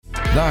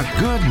The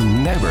Good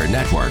Neighbor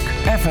Network,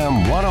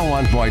 FM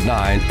 101.9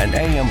 and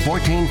AM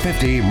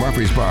 1450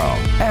 Murfreesboro,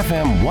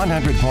 FM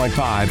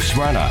 100.5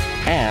 Smyrna,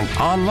 and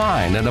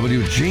online at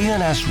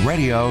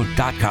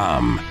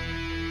WGNSradio.com.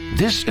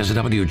 This is a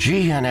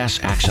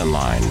WGNS Action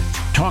Line,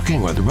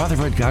 talking with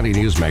Rutherford County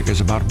newsmakers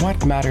about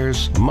what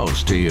matters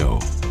most to you.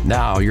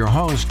 Now, your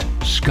host,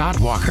 Scott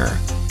Walker.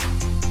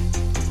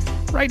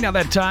 Right now,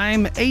 that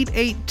time,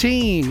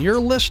 8:18. You're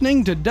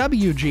listening to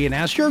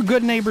WGNS, your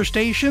good neighbor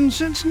station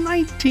since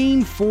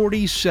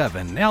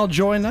 1947. Now,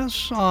 join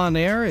us on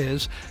air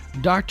is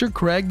Dr.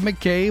 Craig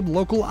McCabe,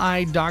 local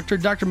eye doctor.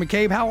 Dr.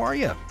 McCabe, how are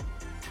you?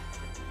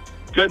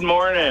 Good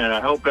morning.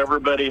 I hope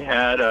everybody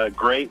had a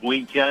great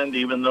weekend,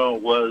 even though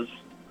it was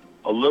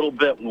a little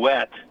bit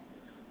wet.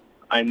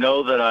 I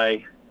know that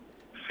I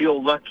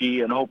feel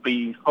lucky, and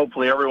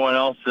hopefully everyone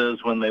else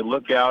is, when they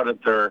look out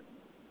at their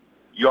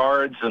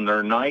yards and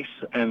they're nice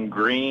and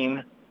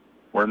green,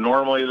 where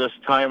normally this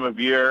time of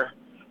year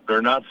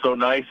they're not so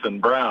nice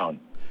and brown.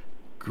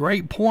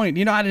 Great point.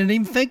 You know, I didn't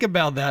even think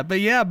about that.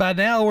 But yeah, by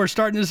now we're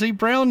starting to see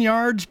brown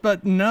yards.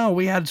 But no,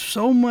 we had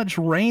so much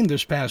rain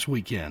this past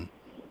weekend.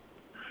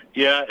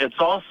 Yeah, it's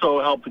also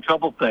helped a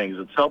couple things.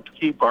 It's helped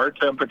keep our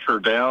temperature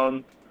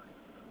down,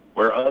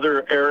 where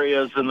other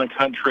areas in the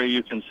country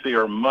you can see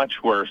are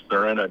much worse.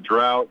 They're in a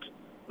drought.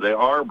 They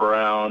are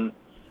brown.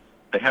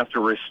 They have to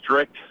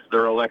restrict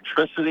their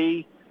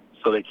electricity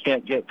so they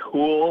can't get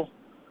cool.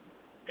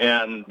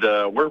 And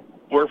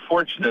we're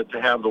fortunate to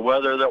have the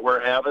weather that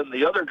we're having.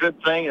 The other good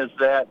thing is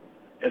that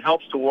it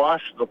helps to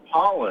wash the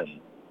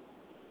pollen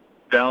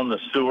down the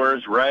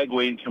sewers.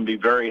 Ragweed can be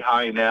very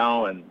high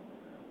now, and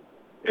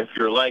if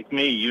you're like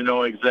me, you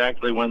know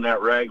exactly when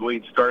that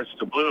ragweed starts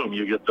to bloom,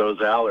 you get those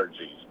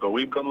allergies. But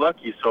we've been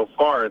lucky so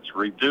far. It's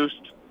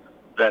reduced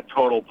that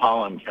total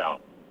pollen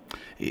count.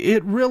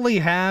 It really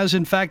has.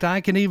 In fact, I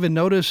can even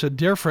notice a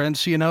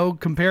difference,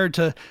 compared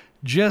to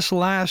just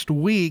last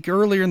week.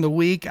 Earlier in the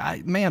week,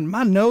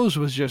 my nose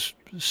was just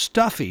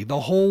stuffy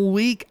the whole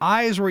week.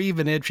 Eyes were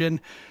even itching.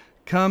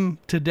 Come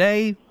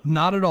today,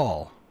 not at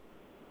all.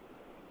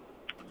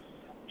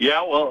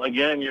 Yeah, well,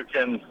 again,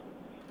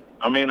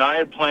 I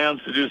had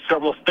plans to do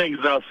several things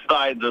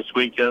outside this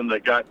weekend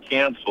that got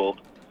canceled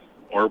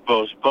or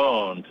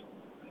postponed.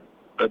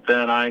 But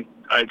then I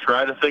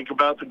try to think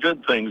about the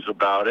good things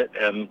about it,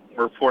 and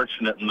we're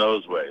fortunate in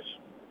those ways.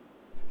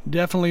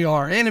 Definitely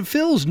are. And it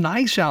feels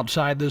nice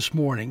outside this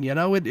morning.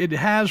 It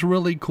has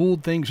really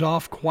cooled things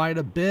off quite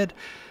a bit,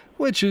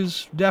 which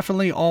is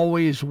definitely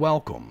always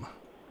welcome.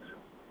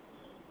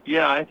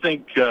 Yeah, I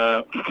think,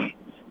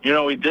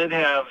 we did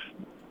have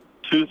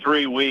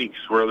 2-3 weeks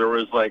where there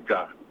was like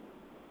a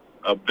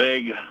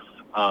big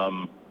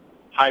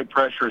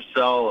high-pressure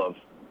cell of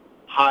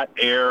hot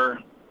air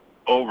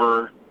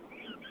over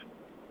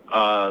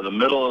the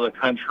middle of the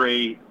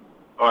country.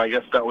 I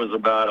guess that was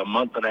about a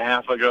month and a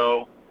half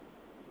ago.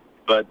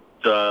 But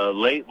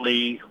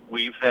lately,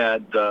 we've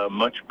had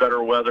much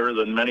better weather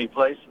than many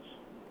places.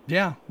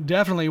 Yeah,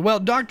 definitely. Well,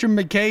 Dr.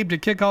 McCabe, to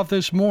kick off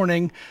this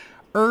morning,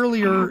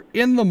 earlier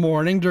in the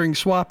morning during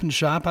Swap and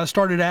Shop, I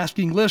started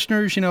asking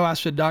listeners, I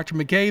said Dr.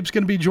 McCabe's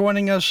going to be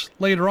joining us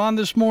later on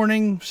this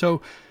morning, so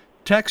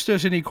text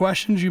us any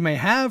questions you may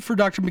have for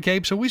Dr.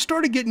 McCabe. So we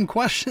started getting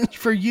questions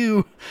for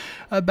you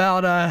about,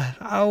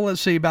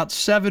 about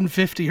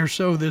 7:50 or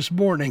so this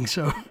morning.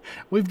 So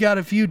we've got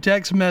a few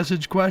text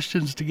message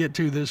questions to get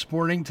to this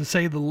morning, to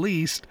say the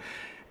least.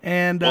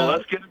 And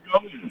let's get it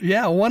going.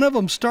 Yeah, one of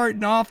them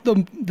starting off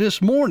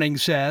this morning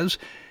says,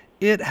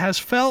 it has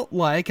felt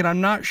like, and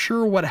I'm not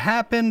sure what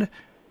happened,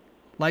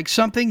 like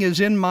something is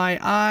in my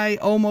eye,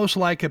 almost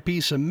like a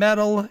piece of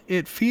metal.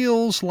 It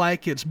feels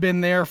like it's been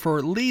there for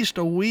at least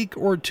a week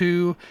or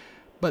two,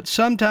 but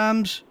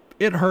sometimes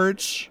it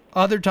hurts.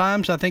 Other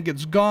times I think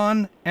it's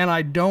gone and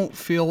I don't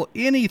feel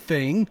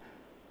anything.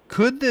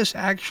 Could this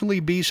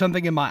actually be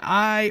something in my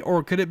eye,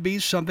 or could it be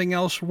something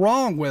else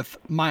wrong with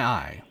my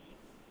eye?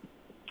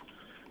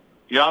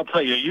 Yeah, I'll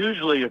tell you,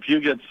 usually if you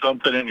get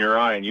something in your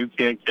eye and you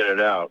can't get it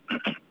out,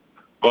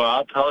 well,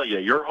 I'll tell you,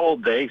 your whole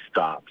day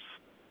stops.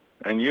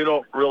 And you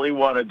don't really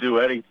want to do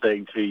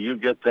anything till you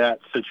get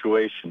that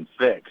situation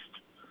fixed.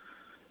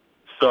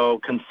 So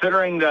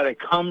considering that it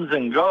comes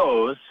and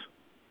goes,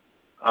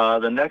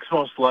 the next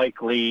most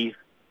likely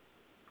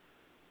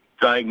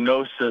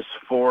diagnosis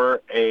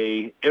for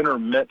a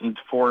intermittent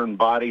foreign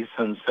body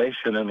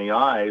sensation in the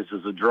eyes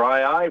is a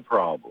dry eye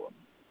problem.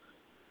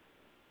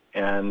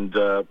 And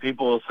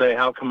people will say,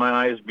 how can my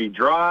eyes be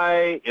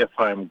dry if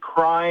I'm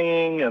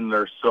crying and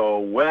they're so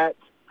wet?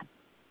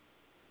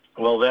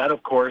 Well, that,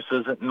 of course,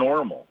 isn't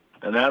normal.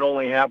 And that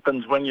only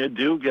happens when you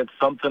do get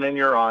something in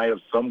your eye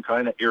of some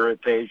kind of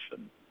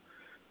irritation.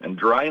 And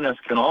dryness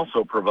can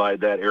also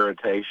provide that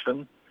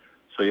irritation.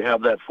 So you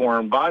have that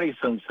foreign body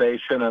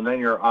sensation, and then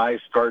your eye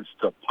starts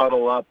to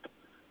puddle up.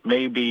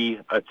 Maybe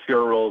a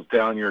tear rolls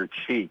down your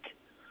cheek.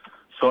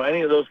 So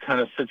any of those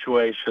kind of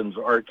situations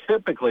are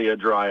typically a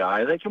dry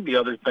eye. They can be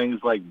other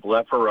things like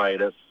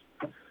blepharitis.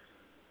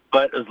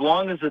 But as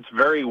long as it's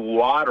very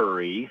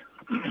watery,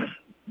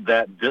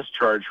 that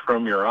discharge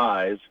from your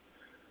eyes,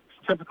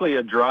 it's typically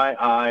a dry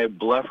eye,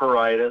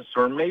 blepharitis,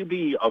 or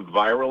maybe a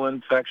viral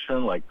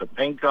infection like the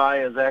pink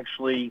eye is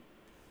actually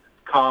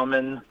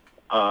common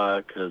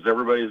because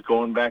everybody's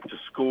going back to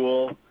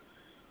school.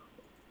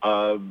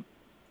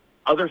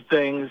 Other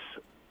things,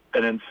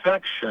 an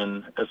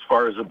infection as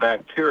far as a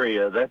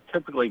bacteria, that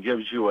typically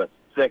gives you a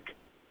thick,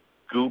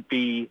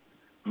 goopy,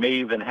 may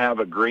even have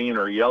a green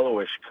or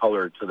yellowish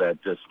color to that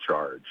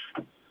discharge.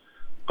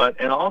 But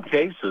in all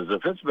cases,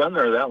 if it's been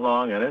there that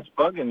long and it's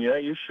bugging you,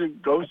 you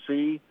should go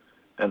see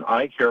an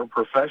eye care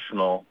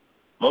professional.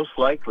 Most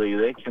likely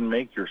they can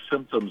make your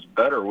symptoms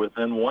better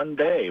within one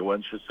day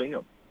once you see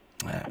them.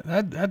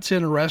 That's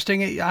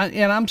interesting.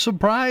 And I'm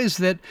surprised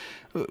that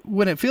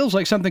when it feels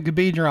like something could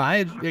be in your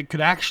eye, it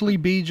could actually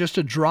be just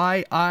a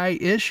dry eye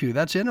issue.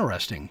 That's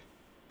interesting.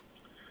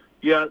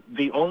 Yeah,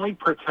 the only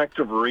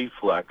protective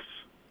reflex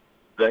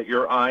that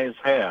your eyes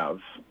have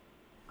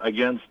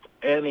against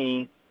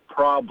any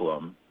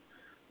problem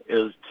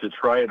is to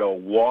try to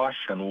wash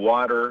and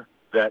water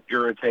that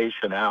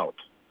irritation out,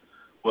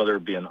 whether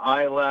it be an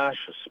eyelash,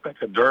 a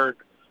speck of dirt,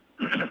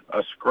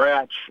 a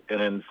scratch,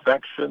 an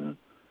infection,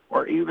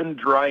 or even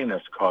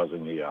dryness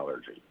causing the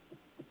allergy.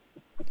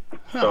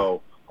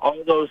 So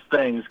all those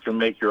things can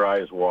make your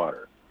eyes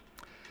water.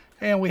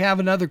 And we have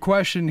another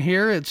question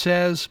here. It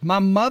says, my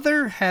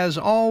mother has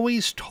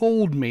always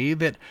told me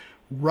that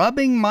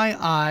rubbing my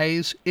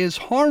eyes is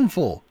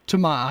harmful to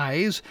my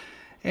eyes,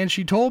 and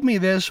she told me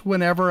this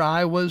whenever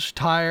I was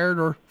tired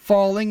or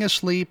falling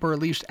asleep or at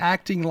least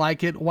acting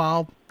like it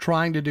while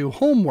trying to do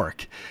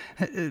homework.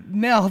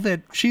 Now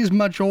that she's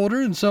much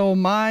older and so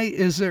am I,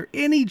 is there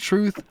any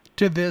truth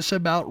to this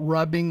about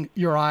rubbing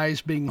your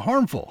eyes being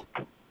harmful?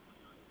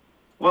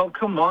 Well,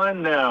 come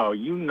on now.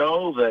 You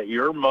know that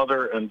your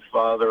mother and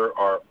father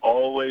are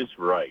always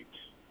right.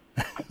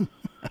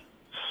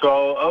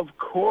 So, of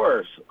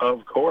course.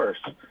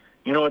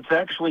 You know, it's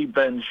actually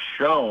been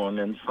shown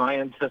in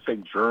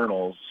scientific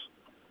journals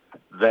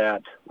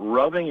that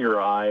rubbing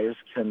your eyes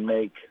can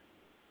make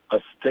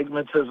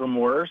astigmatism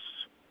worse.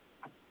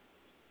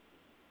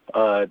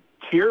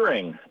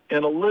 Tearing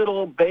in a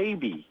little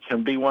baby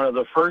can be one of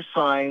the first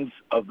signs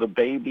of the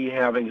baby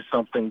having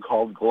something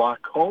called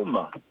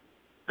glaucoma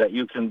that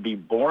you can be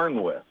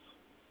born with,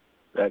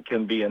 that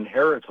can be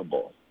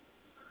inheritable.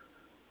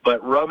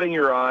 But rubbing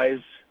your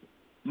eyes,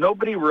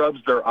 nobody rubs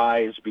their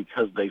eyes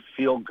because they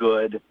feel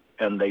good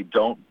and they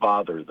don't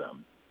bother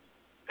them.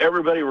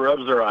 Everybody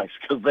rubs their eyes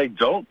because they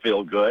don't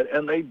feel good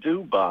and they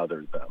do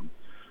bother them.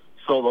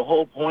 So the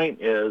whole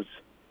point is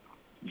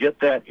get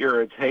that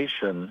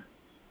irritation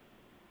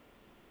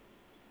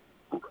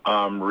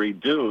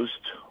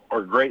reduced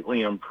or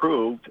greatly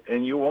improved,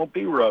 and you won't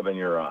be rubbing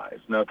your eyes.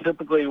 Now,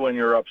 typically when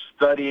you're up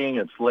studying,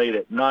 it's late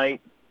at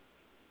night.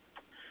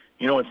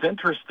 You know, what's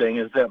interesting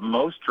is that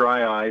most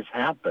dry eyes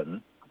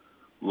happen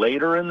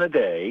later in the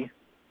day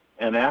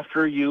and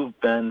after you've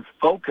been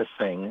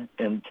focusing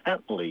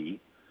intently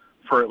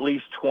for at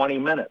least 20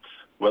 minutes,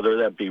 whether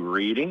that be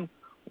reading,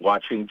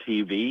 watching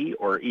TV,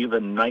 or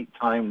even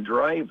nighttime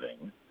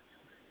driving.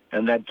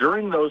 And that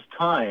during those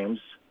times,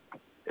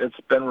 it's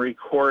been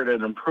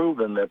recorded and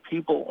proven that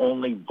people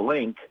only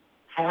blink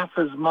half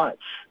as much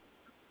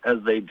as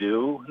they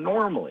do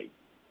normally.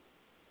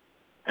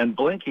 And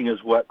blinking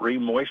is what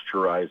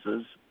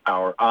remoisturizes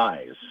our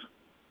eyes.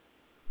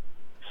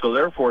 So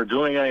therefore,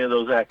 doing any of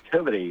those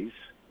activities,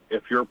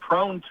 if you're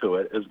prone to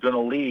it, is going to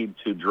lead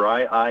to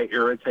dry eye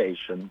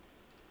irritation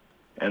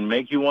and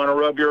make you want to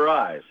rub your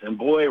eyes. And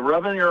boy,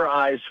 rubbing your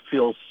eyes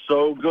feels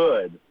so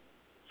good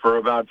for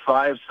about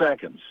 5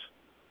 seconds,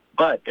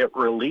 but it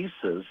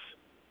releases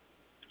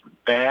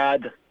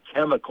bad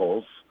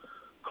chemicals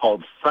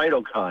called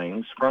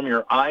cytokines from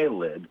your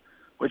eyelid,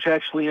 which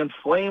actually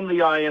inflame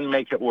the eye and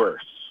make it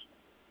worse.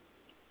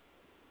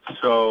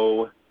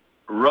 So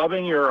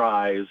rubbing your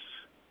eyes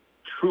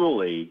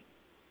truly,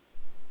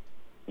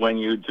 when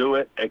you do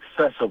it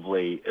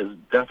excessively, is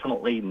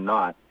definitely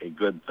not a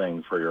good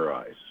thing for your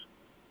eyes.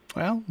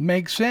 Well,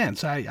 makes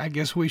sense. I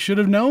guess we should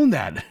have known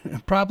that.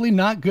 Probably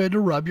not good to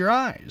rub your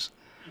eyes.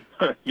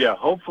 Yeah,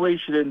 hopefully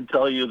she didn't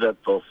tell you that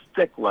they'll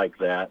stick like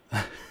that.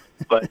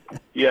 But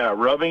yeah,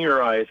 rubbing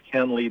your eyes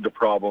can lead to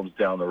problems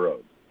down the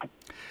road.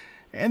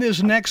 And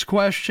this next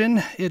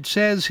question, it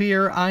says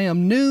here, I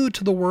am new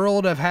to the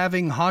world of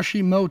having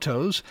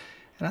Hashimoto's.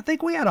 And I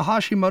think we had a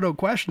Hashimoto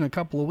question a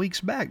couple of weeks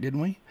back,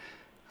 didn't we?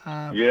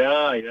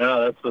 Yeah,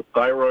 that's the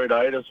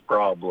thyroiditis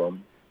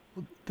problem.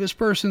 This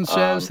person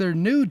says they're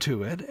new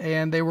to it,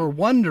 and they were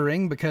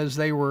wondering because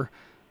they were,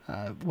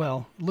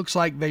 looks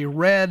like they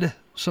read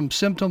some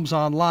symptoms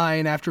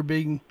online after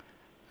getting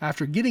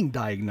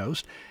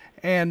diagnosed.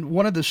 And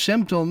one of the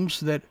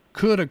symptoms that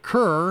could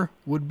occur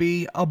would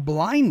be a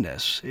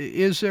blindness.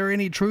 Is there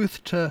any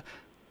truth to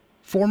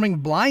forming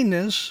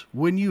blindness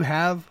when you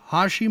have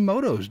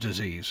Hashimoto's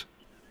disease?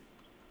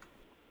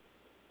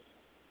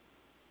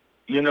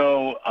 You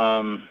know,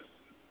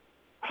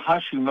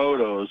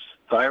 Hashimoto's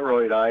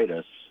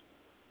thyroiditis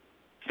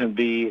can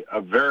be a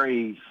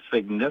very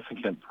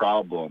significant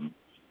problem,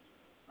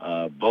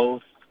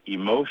 both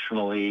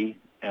emotionally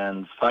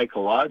and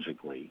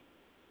psychologically.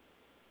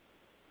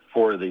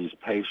 for these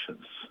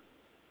patients.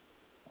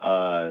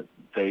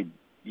 They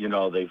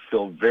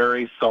feel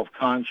very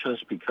self-conscious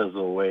because of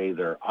the way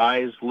their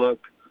eyes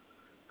look.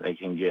 They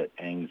can get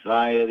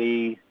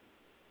anxiety,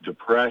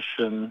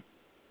 depression,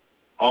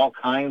 all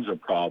kinds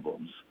of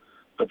problems.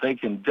 But they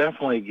can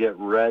definitely get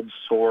red,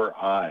 sore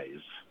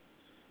eyes.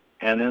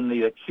 And in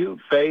the acute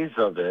phase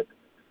of it,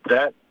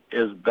 that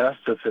is best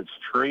if it's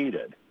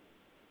treated.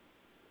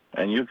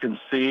 And you can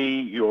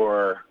see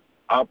your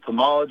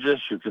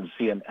ophthalmologist, you can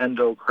see an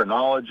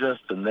endocrinologist,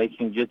 and they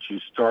can get you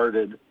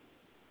started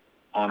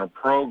on a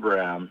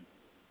program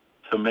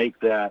to make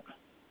that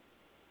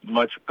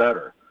much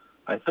better.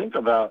 I think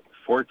about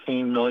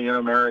 14 million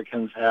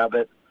Americans have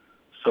it,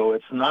 so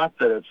it's not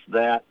that it's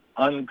that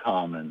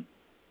uncommon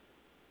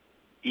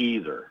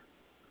either.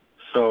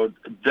 So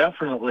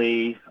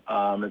definitely,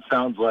 it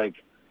sounds like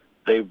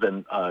they've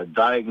been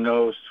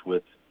diagnosed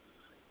with,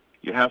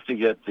 you have to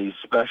get these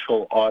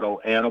special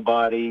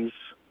autoantibodies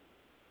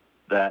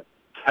that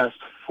test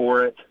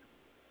for it.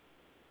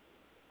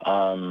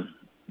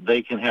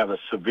 They can have a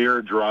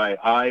severe dry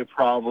eye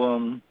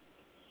problem.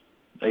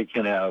 They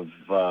can have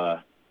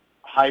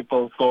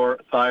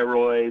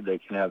hypothyroid. They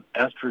can have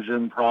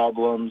estrogen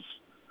problems.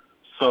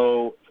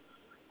 So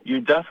you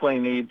definitely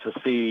need to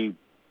see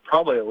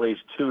probably at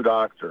least 2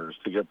 doctors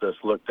to get this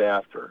looked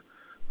after.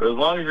 But as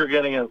long as you're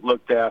getting it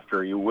looked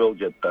after, you will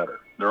get better.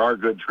 There are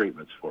good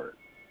treatments for it.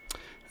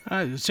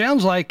 It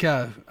sounds like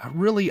a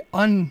really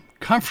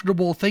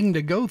uncomfortable thing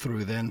to go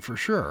through then, for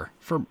sure,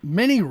 for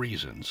many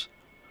reasons.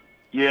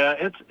 Yeah,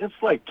 it's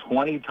like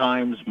 20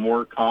 times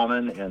more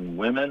common in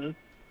women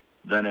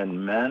than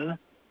in men.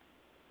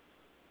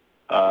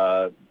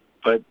 But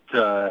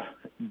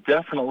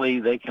definitely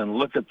they can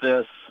look at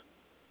this,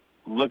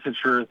 look at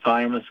your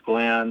thymus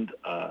gland.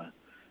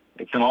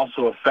 It can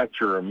also affect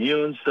your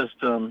immune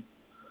system.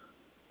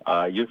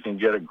 You can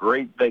get a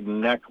great big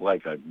neck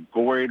like a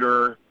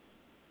goiter.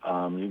 You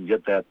can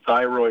get that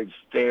thyroid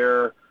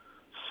stare.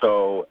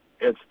 So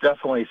it's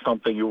definitely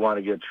something you want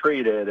to get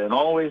treated. And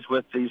always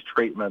with these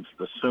treatments,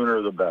 the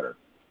sooner the better.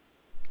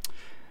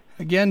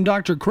 Again,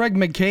 Dr. Craig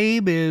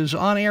McCabe is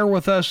on air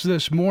with us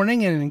this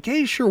morning, and in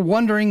case you're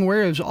wondering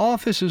where his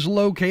office is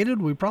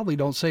located, we probably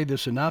don't say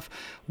this enough,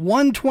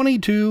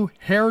 122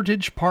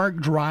 Heritage Park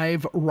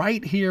Drive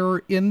right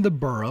here in the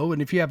borough. And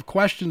if you have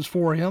questions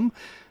for him,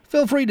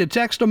 feel free to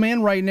text him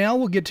in right now.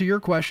 We'll get to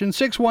your question,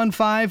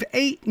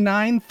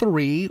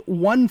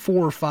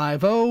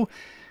 615-893-1450.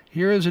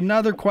 Here is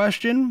another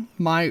question.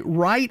 My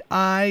right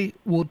eye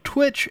will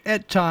twitch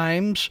at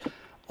times,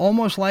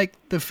 almost like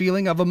the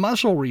feeling of a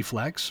muscle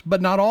reflex,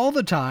 but not all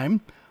the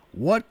time.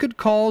 What could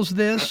cause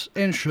this,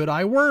 and should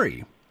I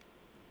worry?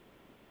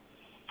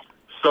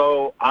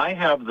 So I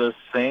have the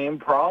same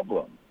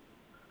problem.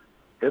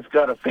 It's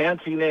got a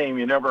fancy name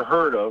you never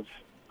heard of,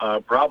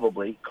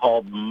 probably,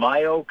 called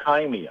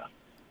myokymia.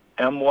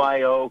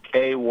 M-Y-O-K-Y-M-I-A,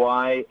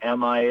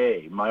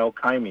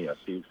 myokymia.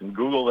 So you can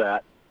Google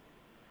that.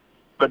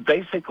 But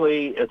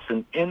basically, it's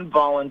an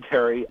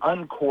involuntary,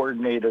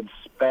 uncoordinated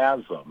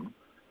spasm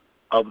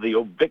of the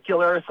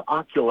orbicularis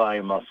oculi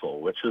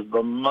muscle, which is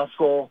the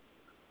muscle,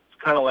 it's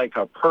kind of like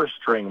a purse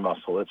string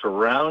muscle. It's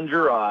around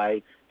your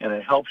eye, and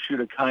it helps you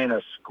to kind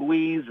of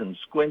squeeze and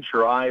squint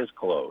your eyes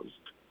closed.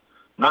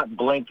 Not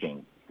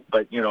blinking,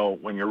 but,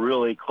 when you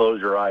really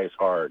close your eyes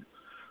hard.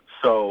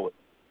 So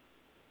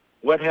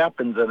what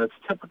happens, and it's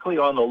typically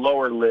on the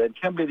lower lid,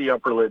 can be the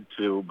upper lid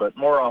too, but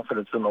more often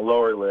it's in the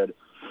lower lid.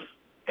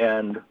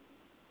 And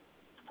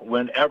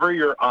whenever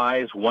your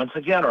eyes, once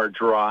again, are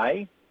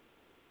dry,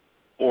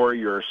 or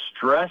you're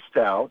stressed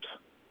out,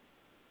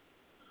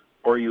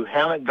 or you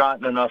haven't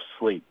gotten enough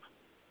sleep.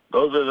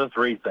 Those are the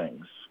 3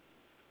 things.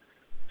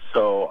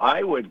 So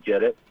I would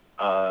get it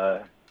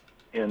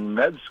in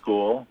med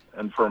school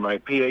and for my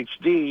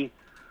PhD,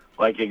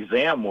 like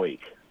exam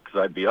week, because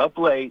I'd be up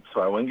late,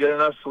 so I wouldn't get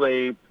enough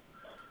sleep.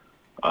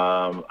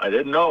 I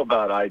didn't know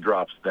about eye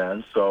drops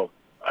then, so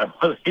I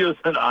was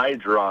using eye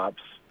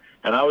drops,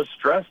 and I was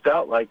stressed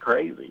out like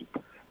crazy.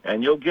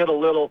 And you'll get a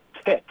little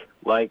tick,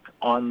 like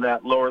on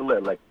that lower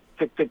lid, like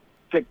tick, tick,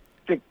 tick,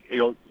 tick.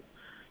 You'll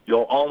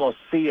almost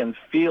see and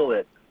feel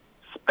it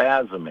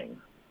spasming.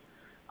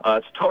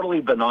 It's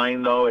totally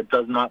benign, though. It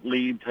does not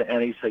lead to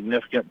any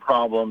significant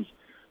problems,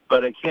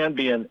 but it can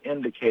be an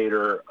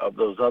indicator of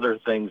those other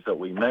things that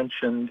we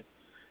mentioned,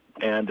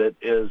 and it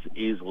is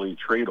easily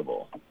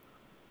treatable.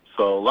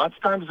 So lots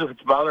of times if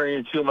it's bothering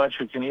you too much,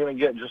 you can even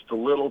get just a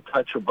little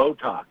touch of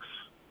Botox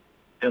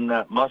in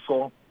that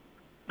muscle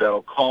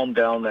that'll calm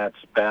down that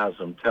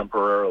spasm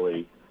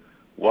temporarily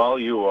while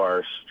you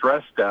are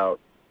stressed out,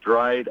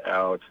 dried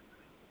out,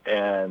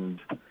 and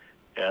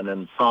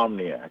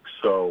insomniac.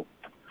 So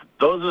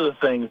those are the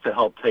things to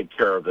help take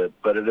care of it,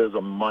 but it is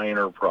a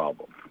minor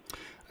problem.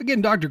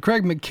 Again, Dr.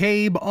 Craig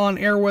McCabe on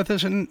air with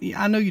us, and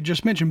I know you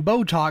just mentioned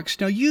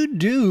Botox. Now, you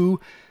do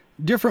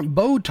different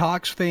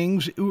Botox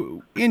things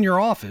in your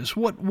office.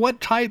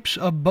 What types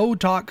of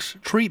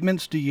Botox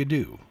treatments do you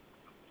do?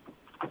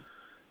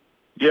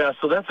 Yeah,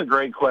 so that's a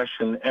great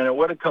question. And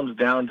what it comes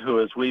down to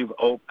is we've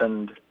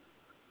opened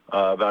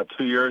about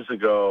 2 years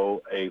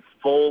ago, a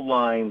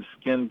full-line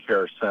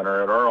skincare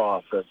center at our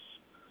office.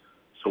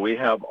 So we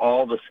have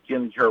all the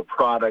skincare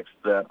products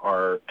that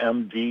are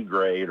MD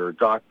grade or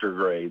doctor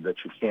grade that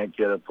you can't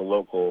get at the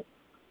local,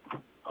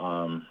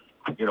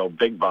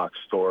 big box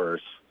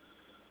stores.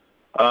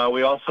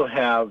 We also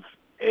have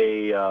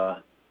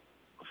a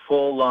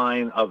full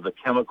line of the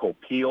chemical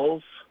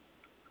peels,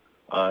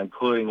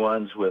 including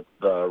ones with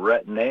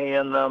retin A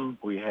in them.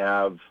 We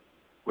have,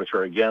 which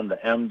are again the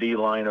MD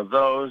line of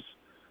those.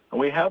 And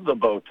we have the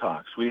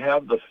Botox. We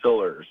have the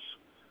fillers.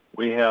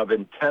 We have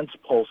intense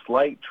pulse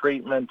light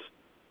treatment,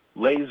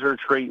 laser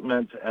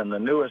treatment, and the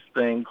newest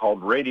thing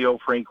called radio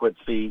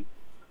frequency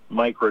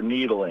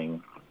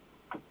microneedling.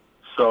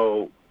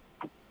 So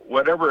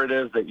whatever it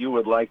is that you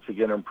would like to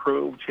get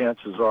improved,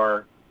 chances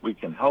are we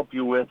can help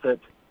you with it,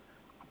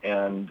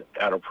 and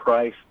at a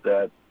price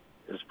that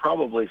is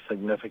probably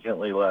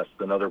significantly less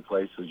than other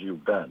places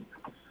you've been.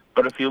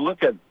 But if you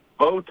look at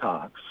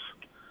Botox,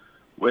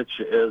 which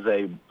is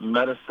a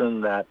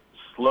medicine that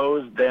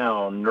slows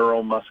down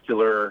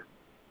neuromuscular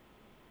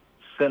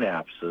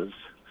synapses,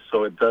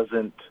 so it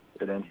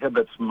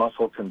inhibits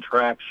muscle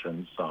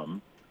contraction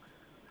some.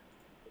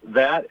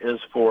 That is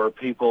for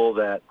people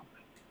that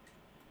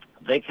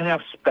they can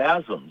have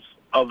spasms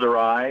of their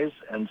eyes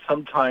and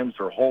sometimes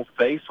their whole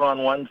face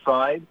on one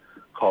side,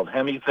 called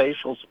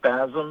hemifacial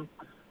spasm.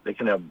 They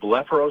can have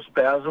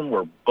blepharospasm,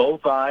 where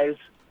both eyes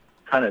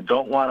kind of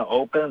don't want to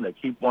open. They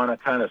keep want to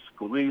kind of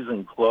squeeze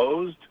and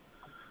closed.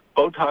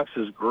 Botox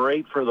is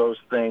great for those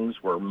things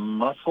where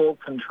muscle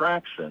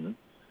contraction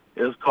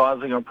is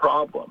causing a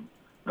problem.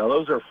 Now,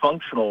 those are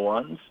functional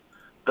ones.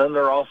 Then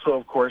there also,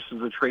 of course,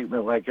 is a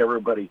treatment like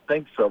everybody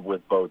thinks of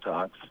with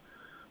Botox,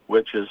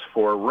 which is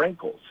for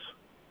wrinkles.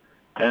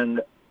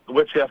 And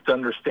what you have to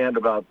understand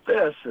about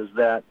this is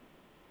that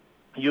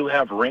you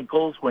have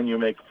wrinkles when you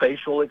make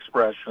facial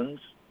expressions,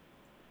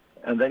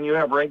 and then you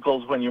have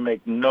wrinkles when you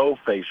make no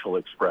facial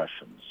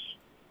expressions.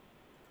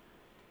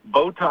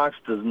 Botox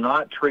does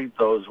not treat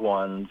those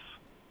ones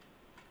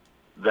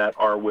that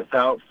are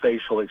without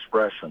facial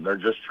expression. They're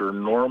just your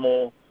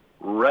normal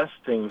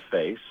resting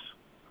face.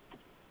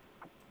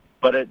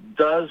 But it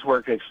does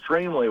work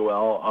extremely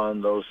well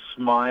on those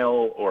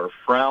smile or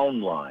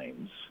frown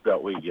lines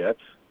that we get,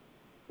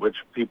 which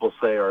people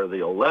say are the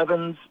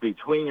 11s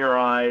between your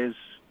eyes,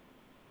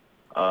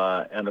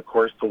 and of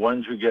course the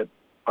ones you get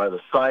by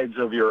the sides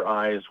of your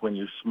eyes when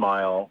you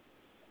smile.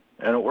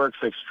 And it works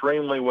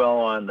extremely well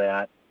on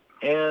that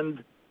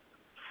and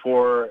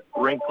for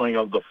wrinkling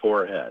of the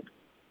forehead.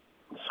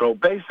 So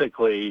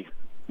basically,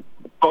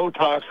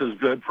 Botox is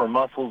good for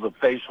muscles of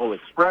facial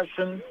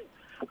expression.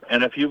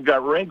 And if you've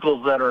got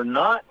wrinkles that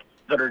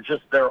are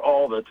just there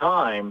all the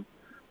time,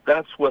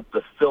 that's what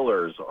the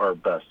fillers are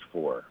best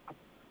for.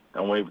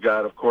 And we've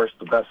got, of course,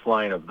 the best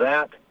line of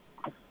that.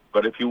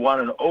 But if you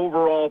want an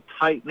overall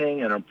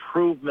tightening and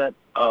improvement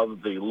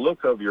of the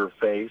look of your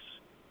face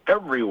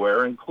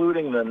everywhere,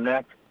 including the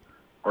neck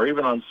or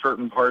even on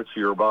certain parts of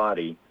your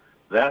body,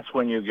 that's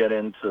when you get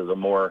into the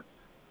more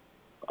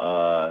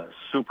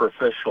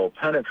superficial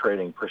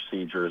penetrating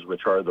procedures,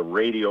 which are the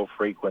radio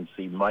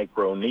frequency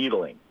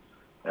microneedling.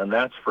 And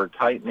that's for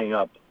tightening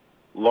up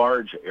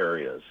large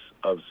areas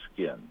of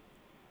skin.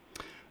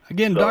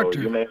 Again, so Doctor,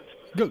 go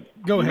ahead.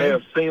 You may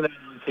have seen it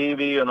on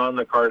TV and on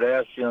the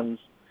Kardashians,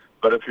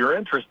 but if you're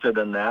interested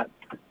in that,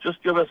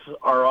 just give us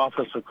our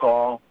office a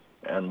call,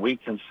 and we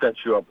can set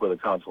you up with a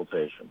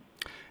consultation.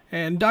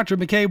 And Dr.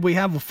 McCabe, we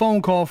have a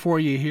phone call for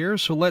you here,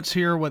 so let's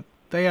hear what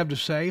they have to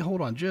say.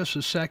 Hold on just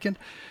a second.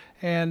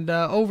 And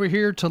over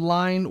here to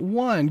line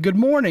 1. Good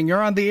morning.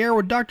 You're on the air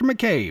with Dr.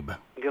 McCabe.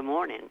 Good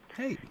morning.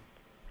 Hey.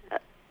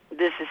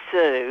 This is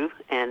Sue,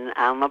 and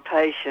I'm a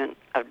patient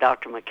of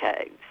Dr.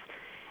 McCabe's.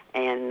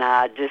 And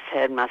I just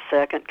had my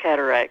second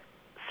cataract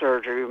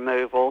surgery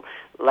removal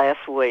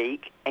last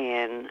week,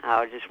 and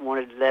I just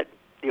wanted to let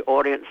the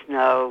audience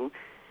know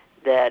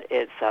that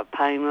it's a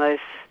painless,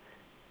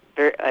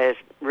 it's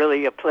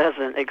really a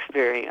pleasant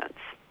experience.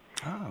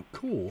 Oh,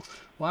 cool.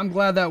 Well, I'm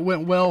glad that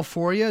went well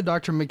for you,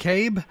 Dr.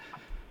 McCabe.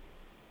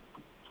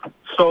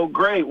 So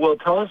great. Well,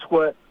 tell us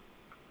what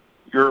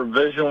your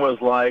vision was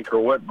like or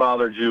what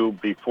bothered you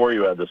before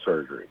you had the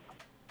surgery.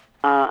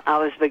 I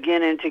was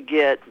beginning to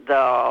get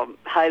the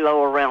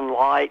halo around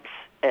lights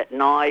at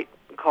night,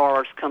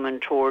 cars coming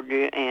toward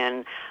you,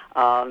 and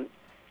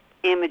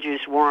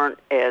images weren't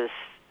as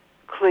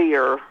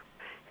clear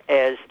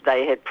as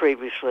they had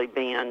previously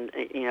been.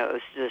 You know,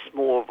 it's just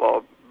more of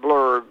a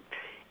blurred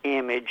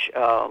image.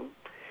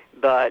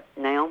 But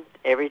now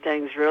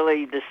everything's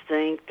really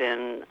distinct,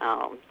 and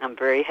I'm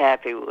very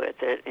happy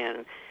with it.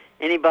 And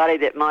anybody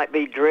that might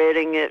be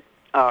dreading it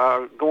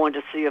or going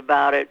to see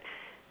about it,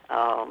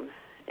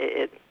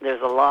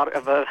 there's a lot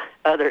of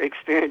other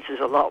experiences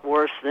a lot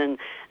worse than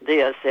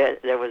this.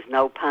 There was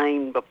no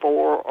pain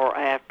before or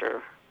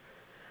after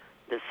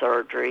the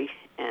surgery,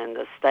 and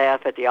the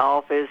staff at the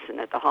office and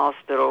at the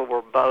hospital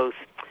were both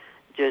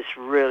just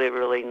really,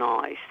 really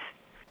nice.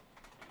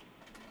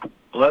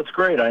 Well, that's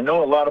great. I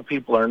know a lot of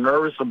people are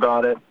nervous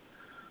about it,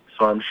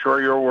 So I'm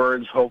sure your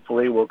words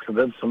hopefully will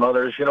convince some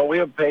others. You know, we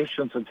have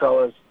patients that tell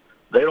us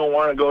they don't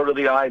want to go to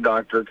the eye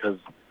doctor because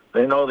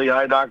they know the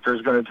eye doctor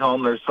is going to tell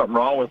them there's something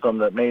wrong with them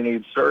that may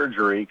need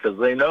surgery because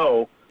they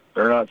know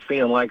they're not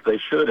seeing like they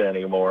should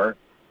anymore,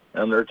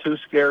 and they're too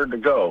scared to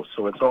go.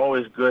 So it's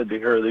always good to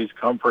hear these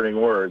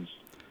comforting words.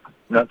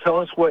 Now tell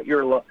us what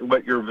your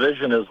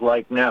vision is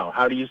like now.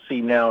 How do you see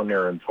now,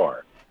 near and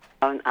far?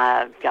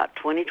 I've got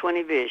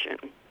 20/20 vision,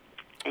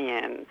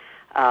 and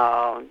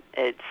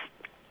it's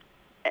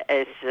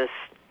just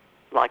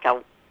like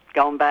I've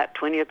gone back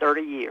 20 or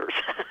 30 years.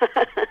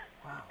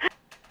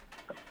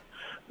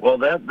 Well,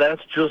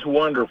 that's just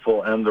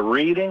wonderful. And the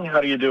reading,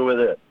 how do you do with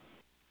it?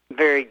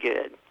 Very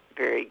good,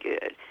 very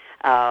good.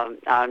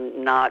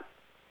 I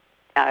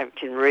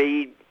can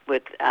read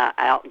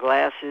without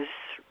glasses,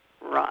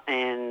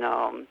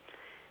 and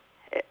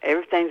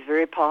everything's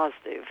very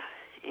positive.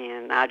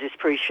 And I just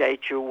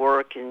appreciate your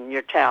work and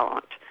your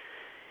talent.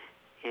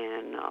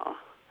 And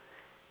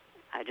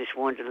I just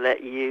wanted to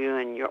let you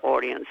and your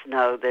audience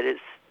know that it's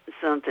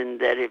something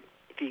that if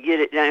you get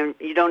it down,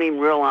 you don't even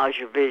realize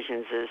your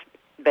vision's as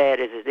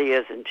bad as it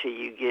is until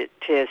you get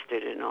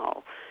tested and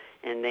all.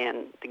 And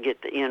then to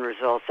get the end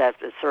results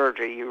after the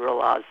surgery, you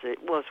realize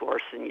it was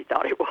worse than you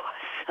thought it was.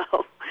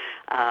 So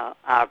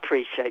I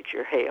appreciate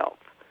your help.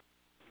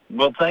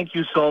 Well, thank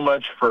you so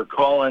much for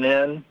calling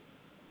in.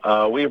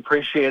 We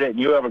appreciate it, and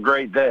you have a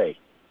great day.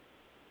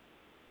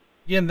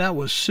 Again, that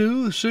was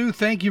Sue. Sue,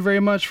 thank you very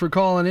much for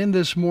calling in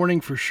this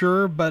morning for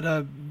sure, but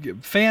a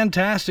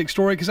fantastic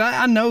story, because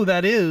I know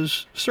that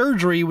is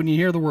surgery. When you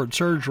hear the word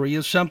surgery,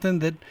 is something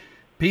that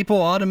people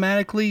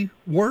automatically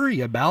worry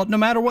about, no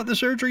matter what the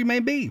surgery may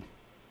be.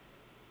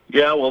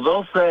 Yeah, well,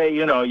 they'll say,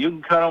 you know, you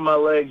can cut on my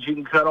legs, you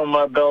can cut on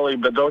my belly,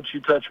 but don't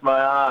you touch my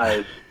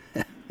eyes.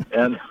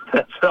 And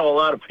that's how a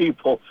lot of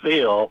people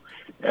feel,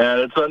 and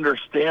it's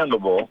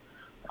understandable.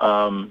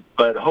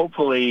 But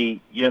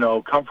hopefully, you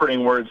know,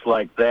 comforting words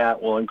like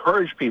that will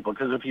encourage people,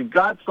 because if you've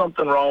got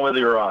something wrong with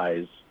your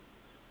eyes,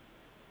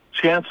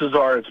 chances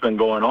are it's been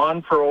going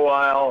on for a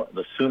while.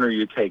 The sooner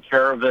you take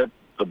care of it,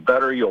 the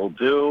better you'll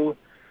do.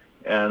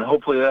 And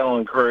hopefully that'll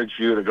encourage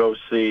you to go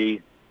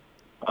see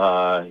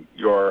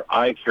your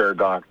eye care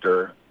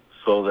doctor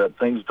so that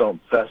things don't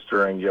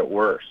fester and get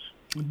worse.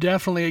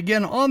 Definitely.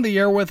 Again, on the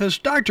air with us,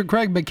 Dr.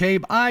 Craig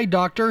McCabe, eye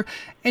doctor,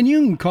 and you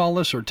can call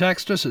us or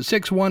text us at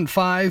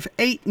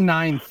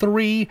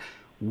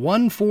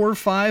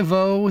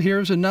 615-893-1450.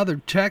 Here's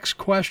another text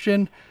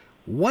question.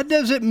 What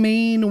does it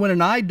mean when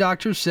an eye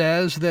doctor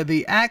says that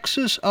the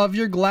axis of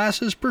your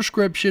glasses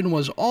prescription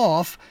was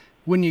off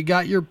when you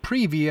got your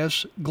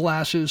previous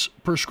glasses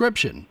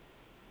prescription?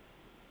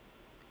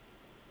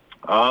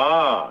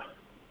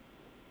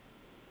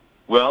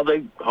 Well,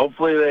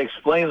 hopefully they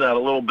explain that a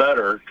little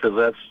better, because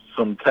that's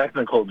some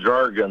technical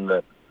jargon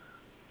that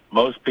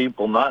most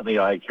people not in the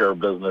eye care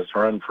business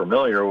are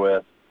unfamiliar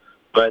with.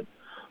 But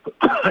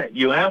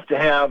you have to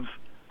have,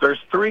 there's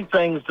three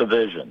things to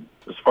vision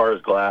as far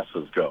as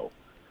glasses go.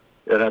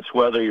 And it's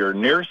whether you're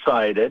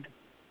nearsighted,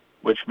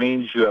 which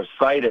means you have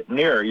sight at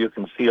near, you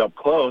can see up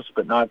close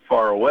but not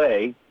far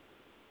away,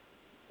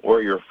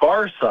 or you're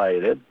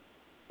farsighted,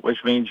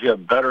 which means you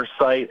have better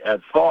sight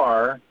at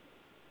far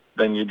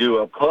than you do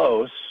up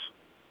close,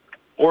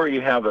 or you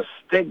have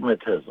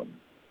astigmatism.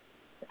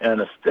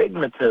 And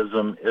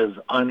astigmatism is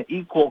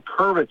unequal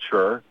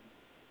curvature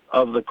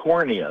of the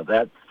cornea,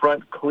 that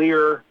front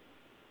clear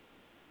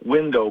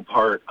window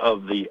part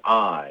of the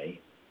eye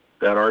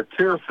that our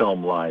tear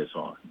film lies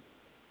on.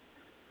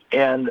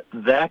 And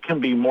that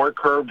can be more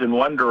curved in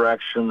one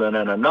direction than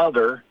in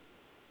another,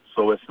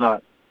 so it's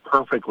not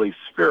perfectly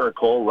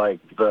spherical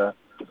like the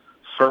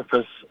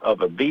surface of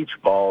a beach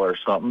ball or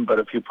something. But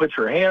if you put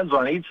your hands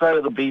on each side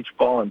of the beach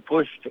ball and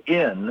pushed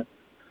in,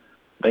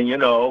 then you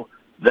know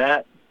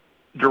that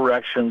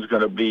direction's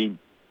going to be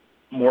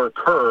more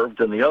curved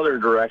and the other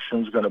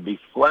direction's going to be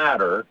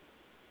flatter.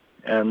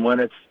 And when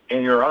it's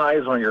in your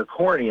eyes on your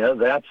cornea,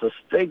 that's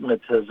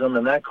astigmatism,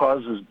 and that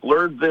causes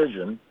blurred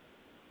vision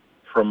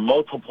from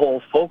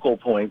multiple focal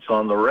points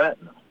on the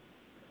retina.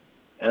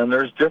 And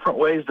there's different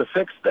ways to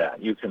fix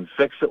that. You can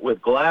fix it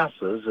with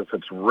glasses if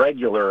it's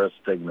regular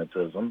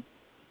astigmatism,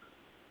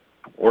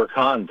 or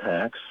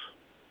contacts.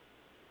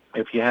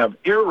 If you have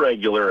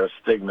irregular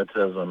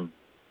astigmatism,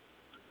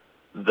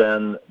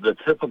 then the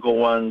typical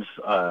ones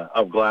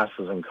of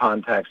glasses and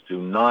contacts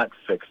do not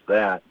fix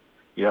that.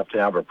 You have to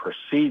have a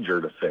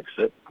procedure to fix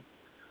it.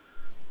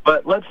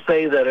 But let's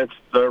say that it's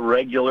the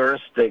regular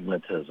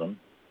astigmatism.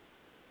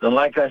 Then,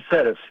 like I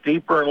said, it's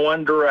steeper in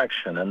one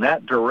direction, and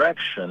that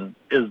direction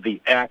is the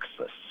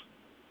axis.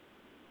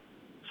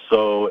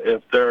 So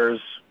if there's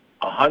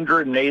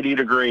 180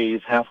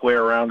 degrees halfway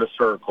around a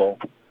circle,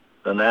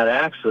 then that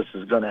axis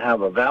is going to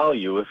have a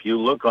value, if you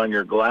look on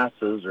your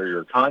glasses or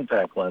your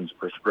contact lens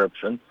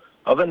prescription,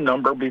 of a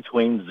number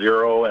between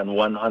 0 and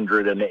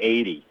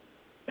 180.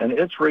 And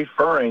it's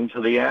referring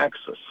to the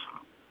axis.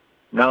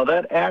 Now,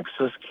 that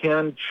axis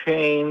can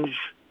change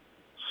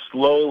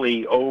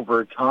slowly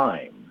over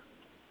time.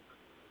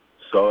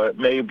 So it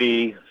may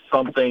be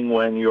something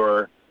when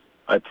you're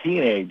a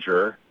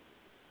teenager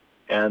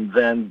and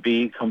then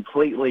be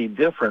completely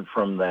different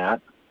from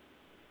that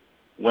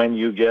when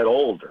you get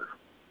older.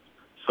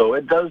 So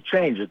it does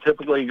change. It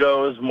typically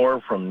goes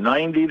more from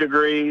 90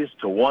 degrees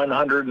to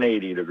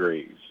 180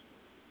 degrees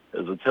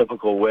is a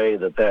typical way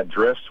that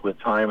drifts with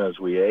time as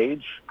we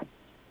age.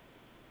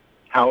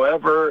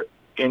 However,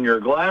 in your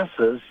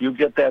glasses, you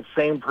get that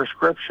same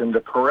prescription to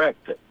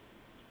correct it.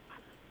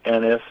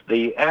 And if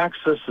the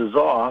axis is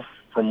off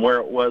from where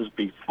it was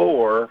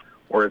before,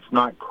 or it's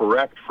not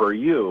correct for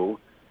you,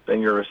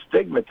 then your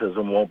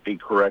astigmatism won't be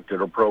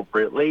corrected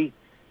appropriately,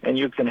 and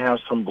you can have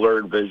some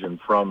blurred vision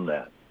from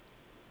that.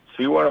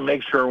 So you want to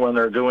make sure when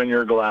they're doing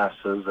your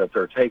glasses that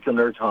they're taking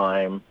their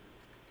time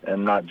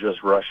and not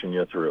just rushing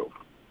you through.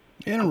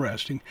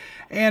 Interesting.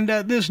 And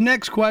this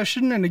next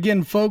question, and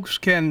again, folks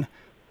can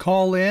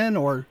call in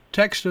or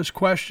text us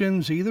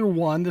questions, either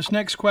one. This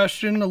next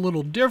question, a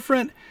little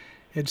different.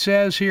 It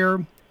says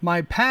here,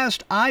 my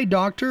past eye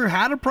doctor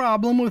had a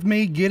problem with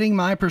me getting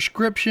my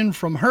prescription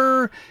from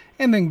her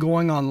and then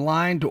going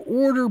online to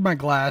order my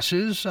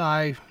glasses.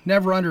 I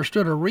never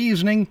understood her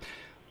reasoning,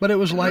 but it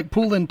was like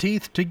pulling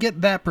teeth to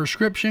get that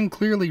prescription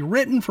clearly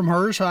written from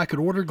her so I could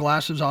order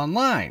glasses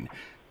online.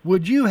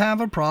 Would you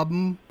have a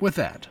problem with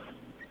that?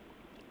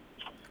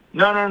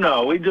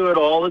 No. We do it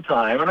all the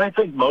time, and I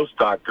think most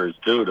doctors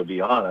do, to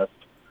be honest.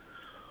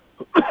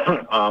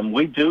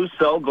 We do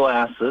sell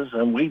glasses,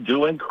 and we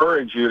do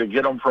encourage you to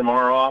get them from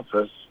our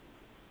office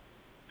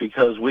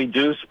because we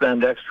do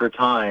spend extra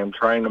time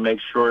trying to make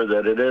sure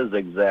that it is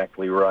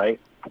exactly right.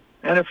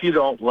 And if you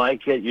don't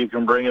like it, you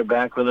can bring it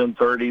back within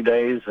 30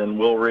 days, and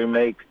we'll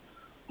remake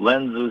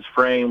lenses,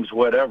 frames,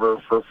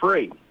 whatever, for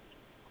free.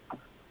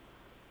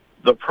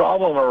 The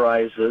problem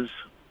arises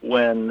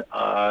when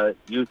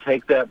you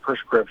take that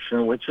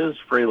prescription, which is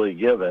freely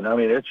given. I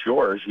mean, it's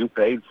yours. You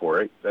paid for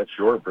it. That's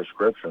your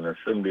prescription. There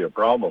shouldn't be a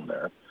problem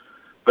there.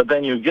 But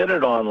then you get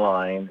it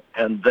online,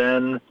 and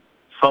then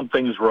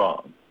something's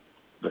wrong.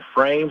 The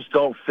frames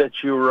don't fit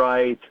you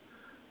right.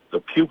 The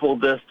pupil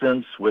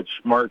distance, which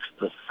marks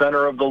the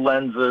center of the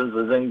lenses,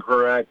 is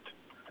incorrect.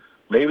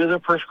 Maybe the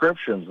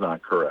prescription's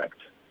not correct.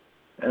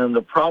 And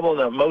the problem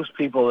that most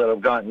people that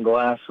have gotten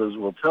glasses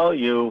will tell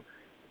you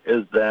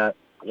is that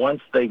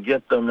once they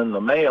get them in the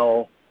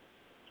mail,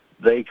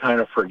 they kind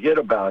of forget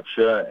about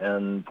you,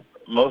 and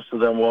most of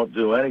them won't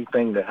do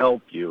anything to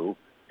help you.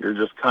 You're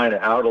just kind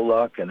of out of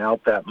luck and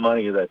out that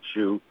money that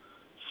you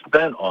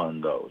spent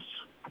on those.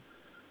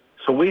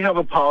 So we have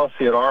a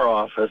policy at our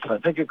office. I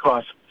think it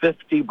costs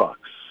 $50,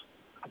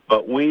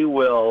 but we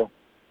will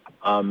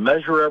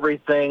measure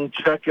everything,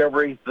 check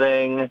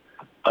everything,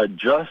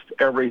 adjust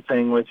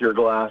everything with your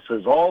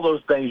glasses, all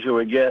those things you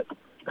would get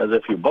as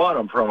if you bought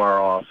them from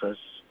our office,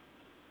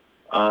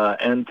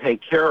 and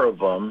take care of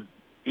them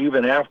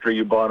even after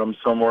you bought them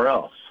somewhere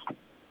else.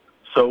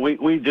 So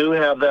we do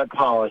have that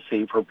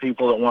policy for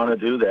people that want to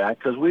do that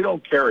because we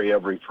don't carry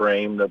every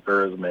frame that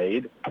there is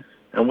made,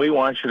 and we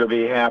want you to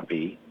be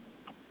happy.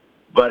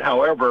 But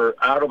however,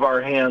 out of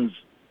our hands,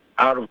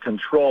 out of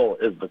control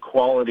is the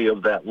quality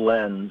of that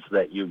lens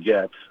that you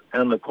get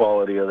and the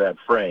quality of that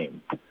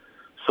frame.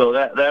 So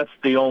that's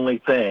the only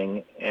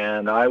thing,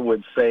 and I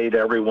would say to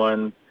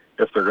everyone,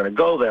 if they're going to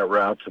go that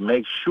route, to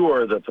make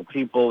sure that the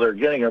people they're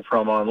getting it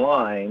from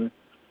online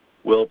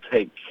will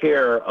take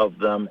care of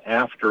them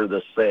after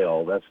the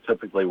sale. That's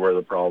typically where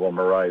the problem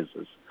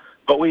arises.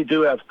 But we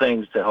do have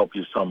things to help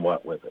you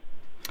somewhat with it.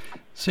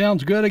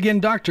 Sounds good. Again,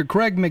 Dr.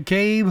 Craig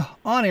McCabe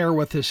on air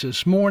with us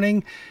this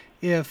morning.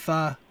 If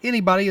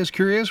anybody is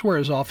curious where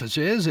his office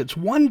is, it's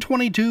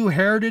 122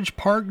 Heritage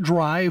Park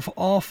Drive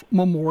off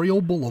Memorial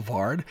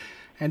Boulevard.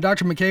 And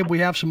Dr. McCabe, we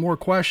have some more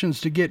questions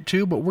to get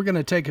to, but we're going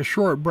to take a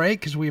short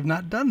break because we have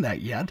not done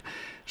that yet.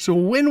 So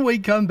when we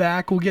come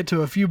back, we'll get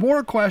to a few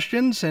more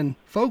questions, and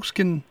folks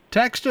can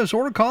text us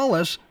or call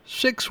us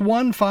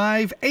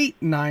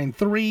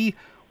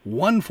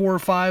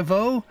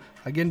 615-893-1450.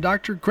 Again,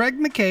 Dr. Craig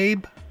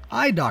McCabe,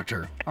 eye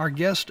doctor, our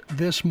guest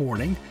this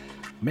morning.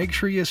 Make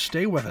sure you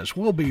stay with us.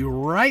 We'll be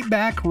right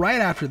back right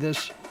after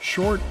this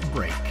short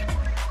break.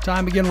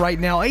 Time again right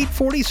now,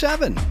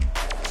 8:47.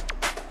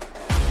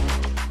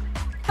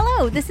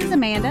 Hello, this is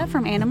Amanda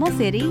from Animal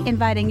City,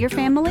 inviting your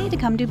family to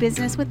come do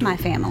business with my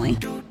family.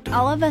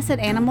 All of us at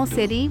Animal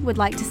City would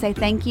like to say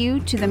thank you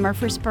to the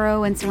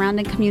Murfreesboro and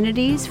surrounding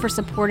communities for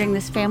supporting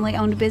this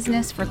family-owned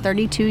business for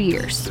 32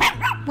 years.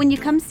 When you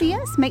come see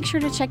us, make sure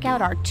to check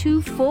out our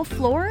 2 full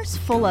floors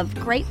full of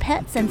great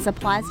pets and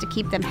supplies to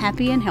keep them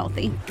happy and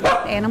healthy.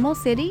 Animal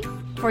City,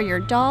 for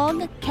your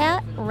dog,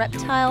 cat,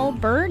 reptile,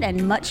 bird,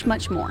 and much,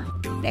 much more.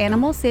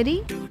 Animal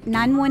City,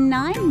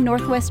 919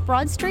 Northwest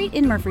Broad Street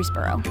in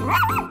Murfreesboro.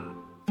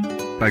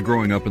 By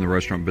growing up in the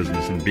restaurant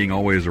business and being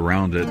always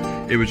around it,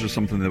 it was just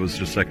something that was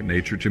just second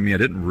nature to me. I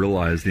didn't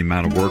realize the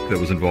amount of work that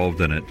was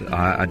involved in it.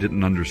 I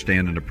didn't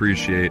understand and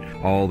appreciate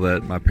all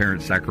that my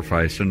parents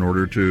sacrificed in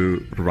order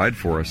to provide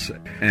for us.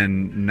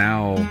 And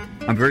now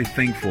I'm very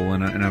thankful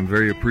and I'm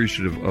very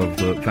appreciative of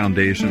the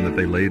foundation that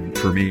they laid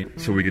for me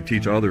so we could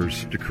teach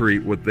others to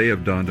create what they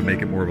have done to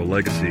make it more of a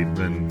legacy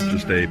than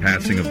just a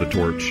passing of the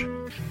torch.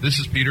 This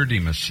is Peter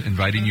Demas,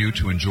 inviting you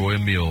to enjoy a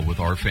meal with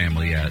our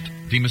family at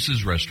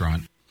Demas's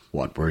Restaurant.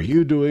 What were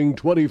you doing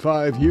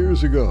 25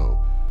 years ago?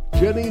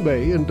 Jenny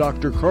May and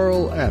Dr.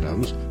 Carl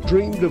Adams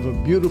dreamed of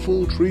a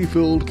beautiful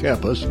tree-filled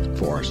campus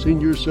for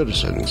senior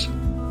citizens.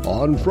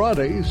 On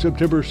Friday,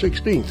 September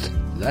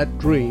 16th, that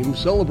dream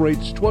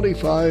celebrates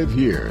 25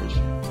 years.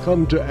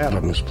 Come to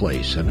Adams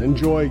Place and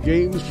enjoy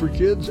games for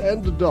kids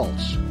and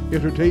adults,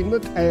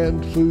 entertainment,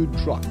 and food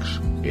trucks.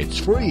 It's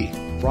free.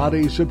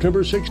 Friday,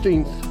 September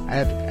 16th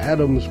at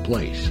Adams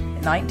Place.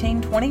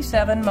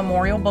 1927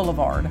 Memorial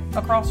Boulevard,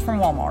 across from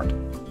Walmart.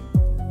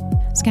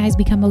 Skies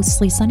become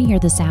mostly sunny here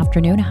this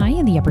afternoon, high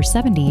in the upper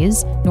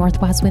 70s.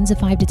 Northwest winds of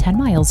 5 to 10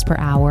 miles per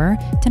hour.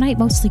 Tonight,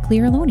 mostly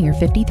clear, low near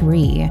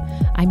 53.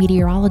 I'm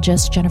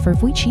meteorologist Jennifer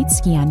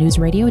Wojcicki on News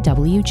Radio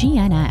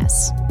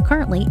WGNS.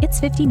 Currently, it's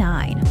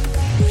 59.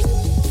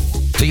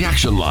 The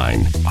Action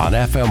Line on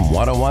FM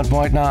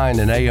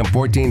 101.9 and AM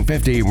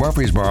 1450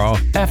 Murfreesboro,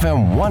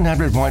 FM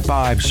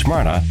 100.5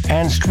 Smyrna,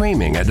 and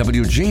streaming at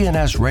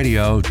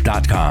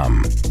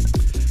WGNSradio.com.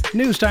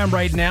 News time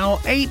right now,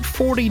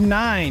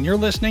 8:49. You're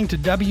listening to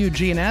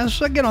WGNS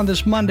again on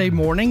this Monday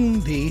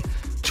morning, the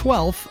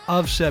 12th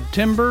of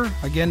September.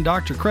 Again,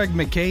 Dr. Craig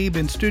McCabe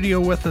in studio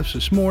with us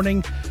this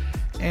morning.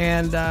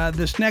 And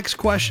this next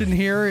question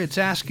here, it's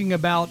asking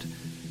about,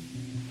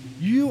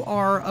 you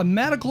are a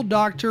medical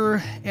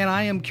doctor, and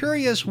I am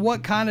curious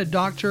what kind of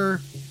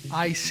doctor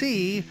I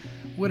see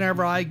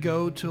whenever I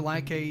go to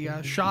like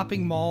a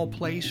shopping mall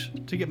place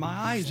to get my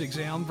eyes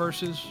examined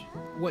versus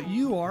what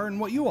you are and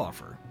what you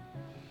offer.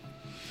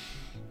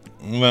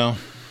 Well,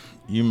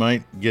 you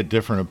might get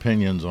different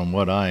opinions on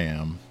what I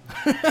am.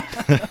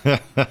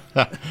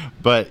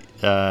 But,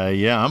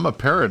 yeah, I'm a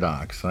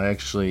paradox. I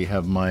actually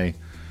have my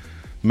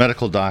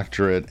medical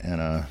doctorate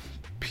and a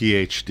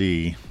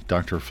PhD,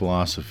 Doctor of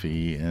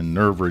Philosophy, in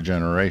nerve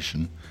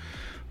regeneration.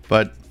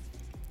 But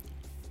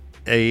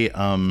a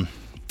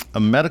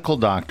medical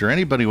doctor,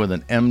 anybody with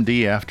an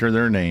MD after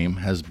their name,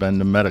 has been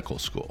to medical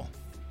school,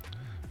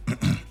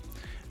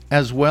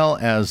 as well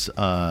as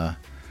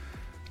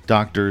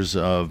doctors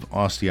of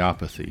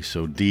osteopathy,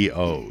 so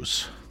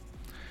DOs.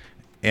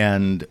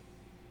 And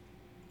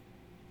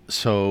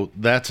so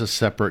that's a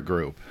separate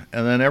group.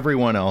 And then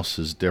everyone else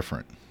is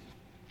different.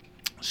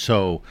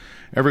 So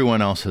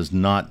everyone else has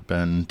not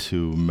been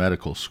to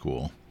medical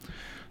school.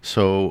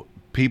 So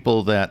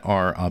people that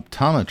are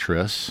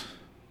optometrists,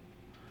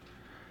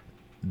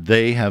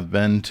 they have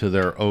been to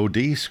their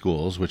OD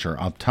schools, which are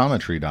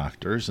optometry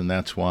doctors, and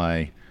that's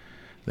why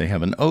they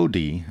have an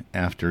OD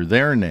after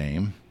their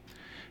name.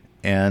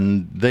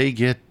 And they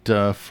get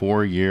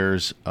 4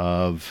 years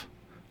of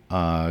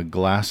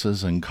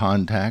glasses and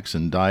contacts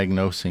and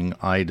diagnosing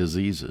eye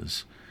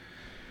diseases.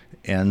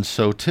 And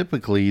so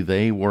typically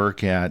they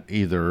work at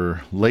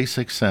either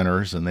LASIK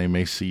centers, and they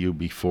may see you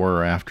before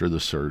or after the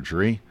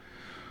surgery,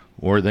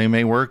 or they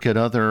may work at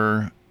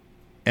other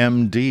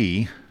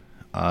MD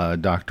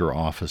doctor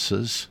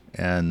offices,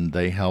 and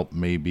they help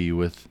maybe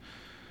with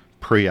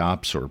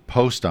pre-ops or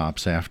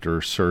post-ops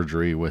after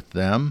surgery with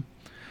them.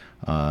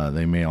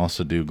 They may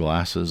also do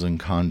glasses and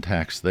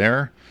contacts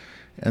there.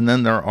 And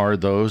then there are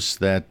those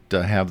that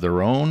have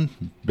their own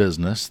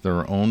business,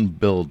 their own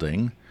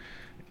building,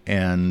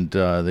 and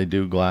they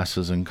do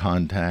glasses and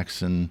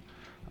contacts and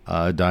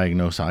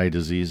diagnose eye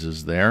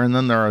diseases there. And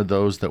then there are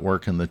those that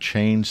work in the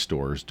chain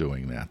stores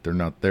doing that. They're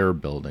not their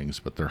buildings,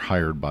 but they're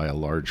hired by a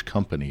large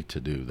company to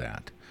do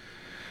that.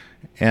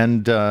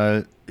 And,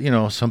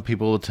 some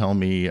people will tell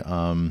me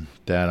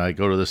that I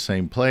go to the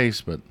same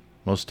place, but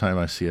most of the time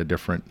I see a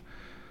different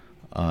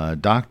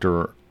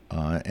doctor,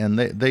 and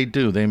they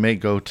do. They may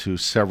go to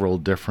several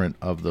different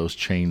of those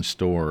chain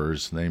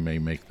stores. They may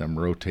make them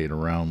rotate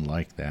around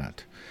like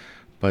that.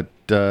 But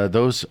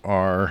those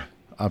are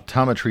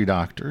optometry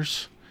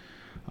doctors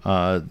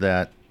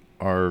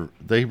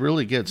they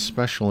really get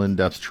special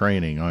in-depth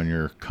training on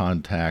your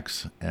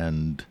contacts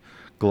and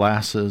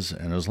glasses.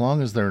 And as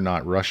long as they're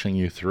not rushing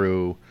you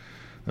through,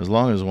 as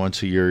long as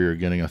once a year you're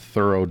getting a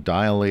thorough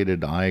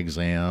dilated eye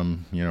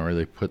exam, or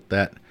they put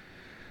that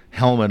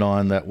helmet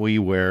on that we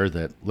wear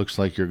that looks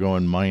like you're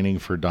going mining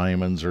for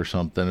diamonds or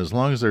something, as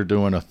long as they're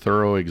doing a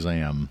thorough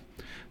exam,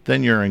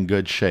 then you're in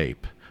good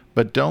shape.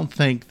 But don't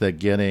think that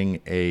getting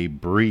a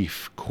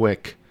brief,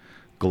 quick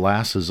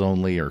glasses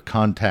only or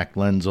contact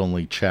lens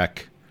only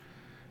check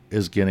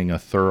is getting a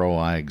thorough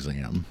eye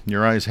exam.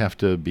 Your eyes have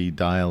to be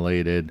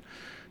dilated,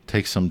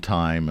 take some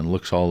time, and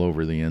looks all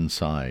over the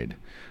inside.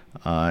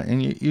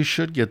 And you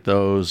should get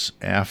those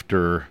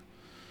after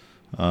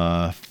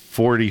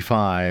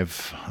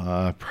 45,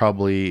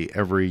 probably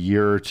every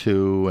year or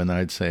two, and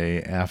I'd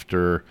say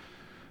after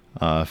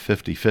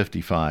 50,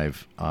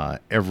 55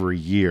 every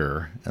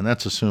year, and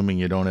that's assuming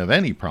you don't have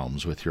any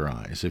problems with your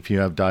eyes. If you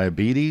have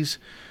diabetes,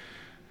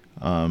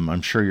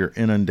 I'm sure you're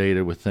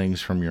inundated with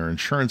things from your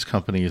insurance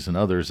companies and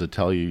others that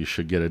tell you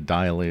should get a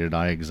dilated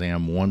eye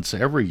exam once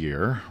every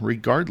year,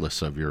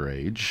 regardless of your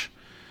age.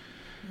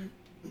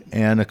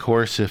 And of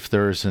course, if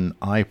there's an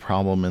eye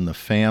problem in the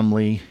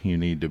family, you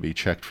need to be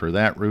checked for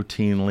that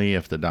routinely.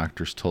 If the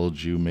doctor's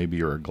told you maybe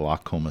you're a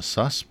glaucoma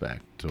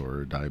suspect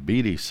or a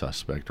diabetes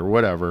suspect or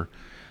whatever,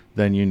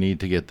 then you need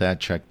to get that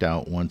checked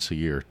out once a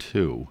year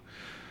too.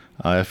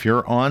 If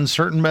you're on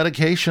certain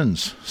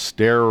medications,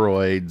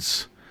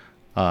 steroids,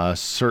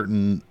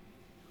 certain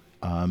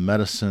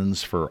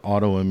medicines for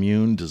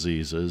autoimmune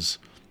diseases,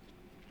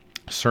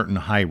 certain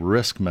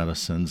high-risk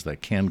medicines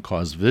that can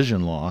cause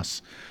vision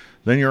loss,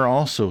 then you're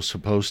also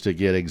supposed to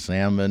get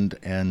examined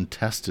and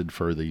tested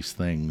for these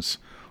things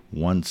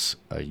once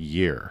a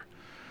year.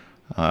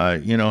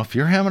 If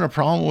you're having a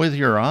problem with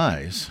your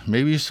eyes,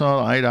 maybe you saw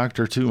an eye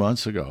doctor 2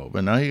 months ago,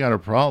 but now you got a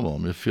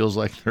problem. It feels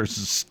like there's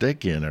a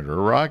stick in it or a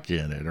rock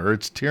in it, or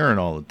it's tearing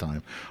all the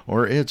time,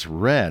 or it's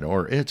red,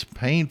 or it's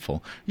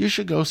painful. You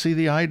should go see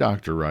the eye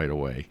doctor right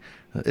away.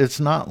 It's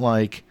not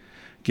like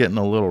getting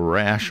a little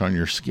rash on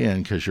your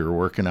skin because you're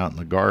working out in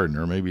the garden,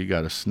 or maybe you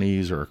got a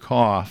sneeze or a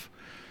cough.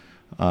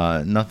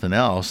 Nothing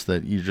else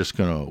that you're just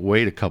going to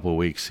wait a couple of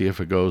weeks, see if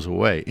it goes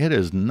away. It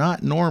is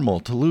not normal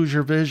to lose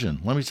your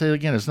vision. Let me say it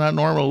again. It's not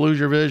normal to lose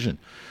your vision.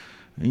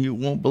 And you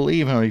won't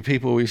believe how many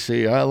people we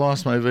see. I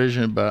lost my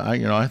vision, but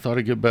I thought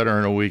it'd get better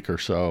in a week or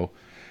so.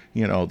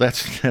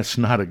 That's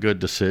not a good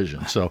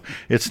decision. So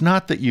it's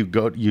not that you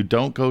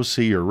don't go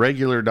see your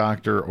regular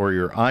doctor or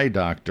your eye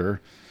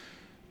doctor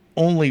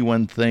only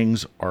when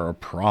things are a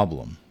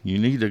problem. You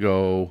need to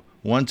go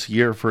once a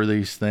year for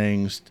these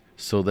things,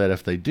 so that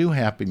if they do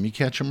happen, you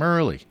catch them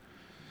early.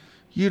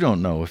 You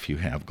don't know if you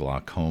have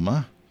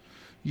glaucoma.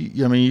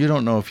 You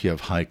don't know if you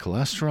have high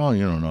cholesterol.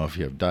 You don't know if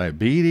you have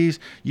diabetes.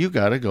 You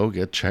got to go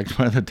get checked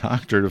by the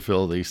doctor to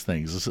fill these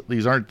things.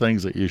 These aren't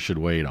things that you should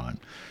wait on.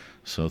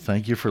 So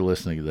thank you for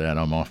listening to that.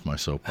 I'm off my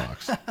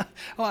soapbox.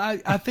 Well,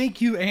 I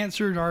think you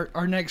answered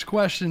our next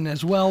question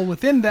as well.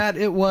 Within that,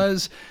 it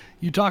was,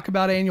 you talk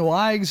about annual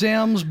eye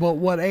exams, but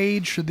what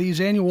age should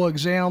these annual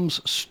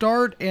exams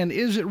start, and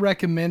is it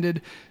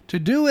recommended to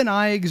do an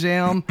eye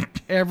exam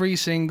every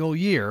single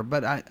year?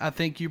 But I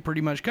think you pretty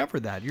much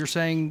covered that. You're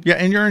saying... Yeah,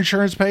 and your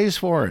insurance pays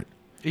for it.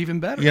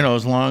 Even better.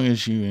 As long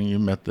as you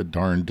met the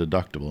darn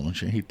deductible.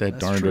 Don't you hate that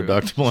darn true.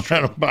 deductible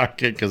out of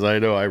pocket? Because I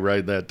know I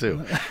ride that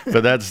too.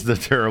 But that's the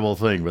terrible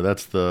thing. But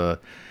that's the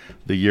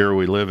year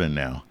we live in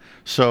now.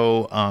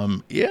 So,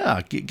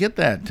 get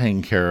that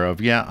taken care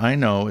of. Yeah, I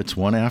know it's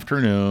one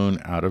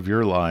afternoon out of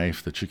your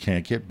life that you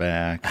can't get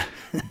back.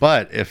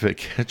 But if it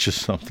catches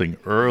something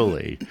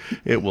early,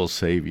 it will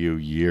save you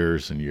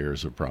years and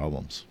years of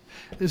problems.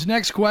 This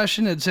next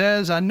question, it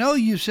says, I know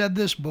you said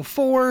this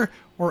before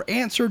or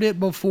answered it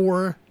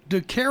before.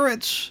 Do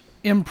carrots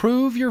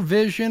improve your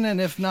vision?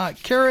 And if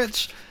not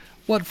carrots,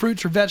 what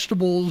fruits or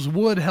vegetables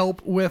would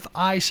help with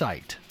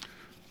eyesight?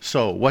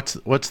 So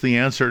what's the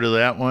answer to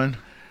that one?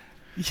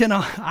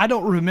 I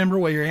don't remember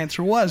what your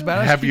answer was,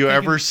 but have you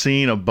ever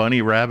seen a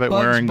bunny rabbit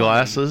wearing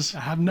glasses?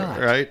 I have not.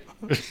 Right?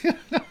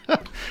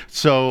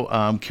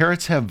 So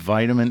carrots have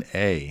vitamin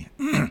A.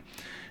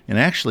 And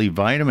actually,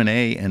 vitamin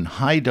A in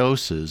high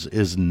doses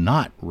is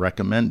not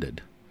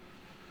recommended.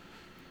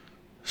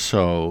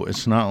 So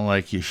it's not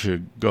like you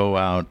should go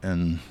out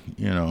and,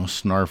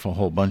 snarf a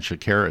whole bunch of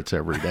carrots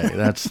every day.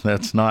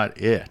 That's not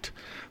it.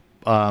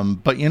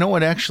 But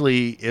what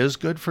actually is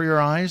good for your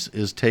eyes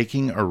is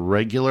taking a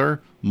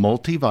regular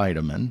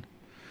multivitamin.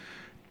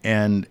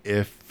 And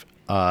if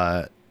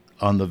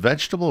on the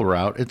vegetable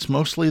route, it's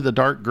mostly the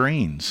dark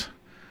greens.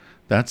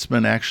 That's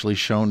been actually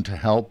shown to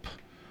help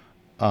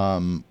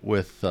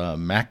with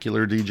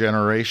macular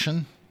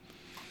degeneration.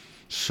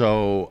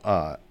 So,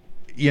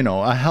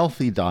 a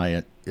healthy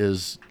diet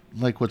is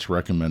like what's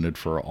recommended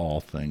for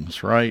all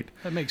things, right?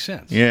 That makes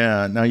sense.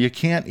 Yeah. Now, you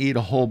can't eat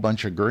a whole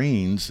bunch of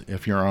greens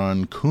if you're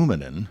on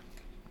Coumadin.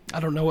 I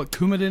don't know what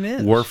Coumadin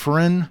is.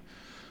 Warfarin.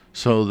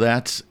 So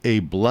that's a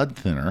blood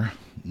thinner.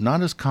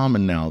 Not as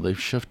common now. They've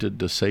shifted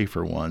to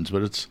safer ones,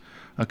 but it's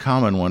a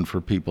common one for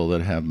people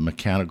that have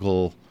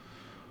mechanical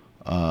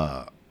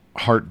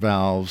heart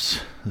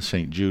valves, the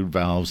St. Jude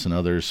valves, and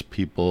others,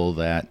 people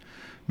that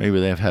maybe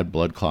they've had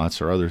blood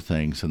clots or other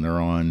things, and they're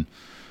on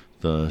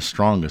the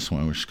strongest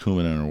one, which is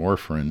Coumadin or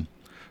Warfarin.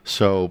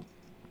 So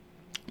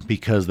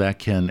because that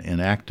can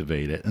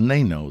inactivate it, and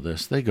they know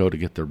this, they go to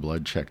get their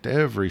blood checked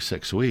every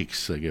 6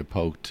 weeks. They get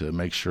poked to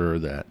make sure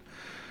that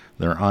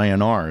their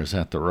INR is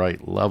at the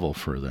right level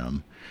for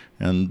them.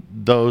 And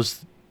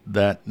those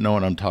that know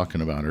what I'm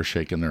talking about are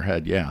shaking their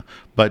head, yeah.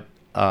 But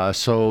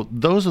so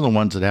those are the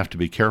ones that have to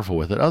be careful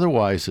with it.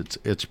 Otherwise,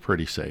 it's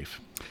pretty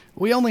safe.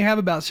 We only have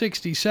about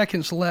 60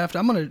 seconds left.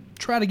 I'm going to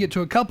try to get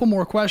to a couple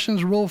more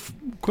questions real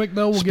quick,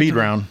 though. We'll Speed get to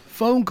round.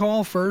 Phone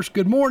call first.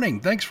 Good morning.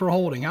 Thanks for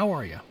holding. How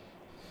are you?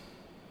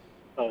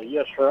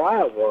 Yes, sir. I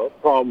have a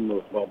problem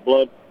with my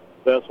blood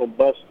vessel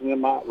busting in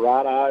my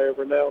right eye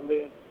every now and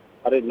then.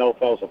 I didn't know if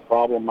that was a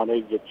problem I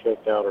need to get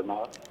checked out or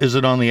not. Is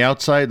it on the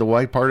outside, the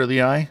white part of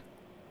the eye?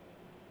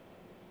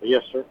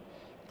 Yes, sir.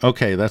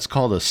 Okay, that's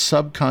called a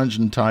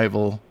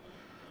subconjunctival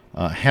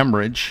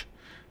hemorrhage,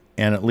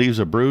 and it leaves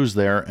a bruise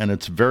there, and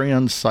it's very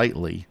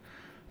unsightly.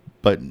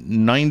 but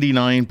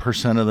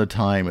 99% of the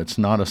time it's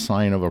not a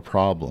sign of a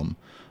problem,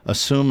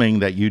 assuming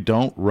that you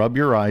don't rub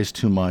your eyes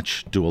too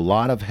much, do a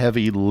lot of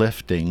heavy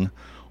lifting,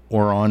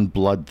 or on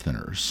blood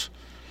thinners.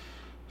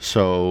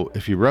 So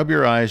if you rub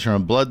your eyes or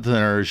on blood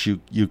thinners,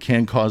 you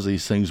can cause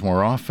these things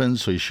more often,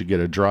 so you should get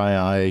a dry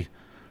eye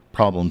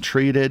problem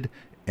treated,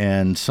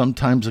 and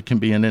sometimes it can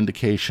be an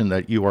indication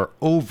that you are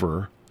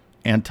over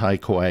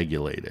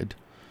anticoagulated.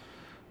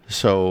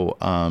 So,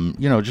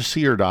 just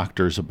see your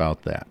doctors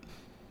about that.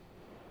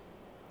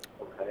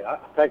 Okay, I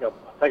take a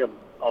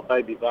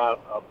baby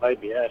aspirin,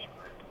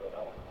 but I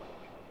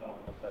don't know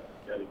if that's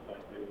got anything to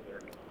do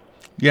with it.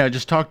 Yeah,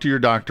 just talk to your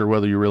doctor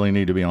whether you really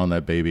need to be on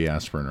that baby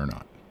aspirin or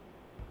not.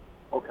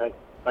 Okay,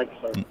 thank you,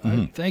 sir.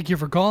 Mm-hmm. Thank you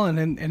for calling,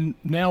 and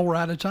now we're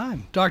out of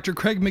time. Dr.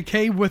 Craig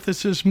McCabe with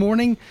us this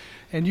morning,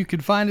 and you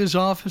can find his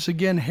office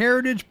again,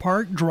 Heritage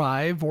Park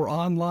Drive, or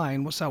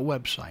online. What's that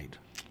website?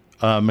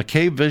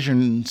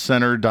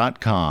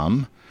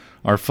 McCabeVisionCenter.com.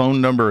 Our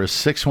phone number is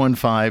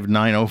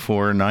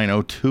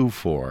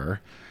 615-904-9024.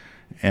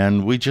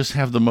 And we just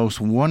have the most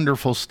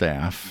wonderful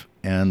staff,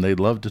 and they'd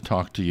love to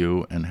talk to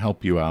you and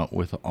help you out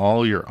with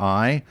all your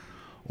eye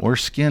or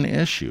skin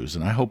issues.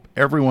 And I hope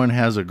everyone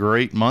has a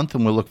great month,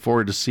 and we'll look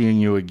forward to seeing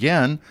you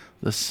again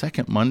the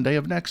second Monday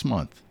of next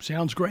month.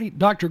 Sounds great.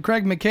 Dr.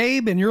 Craig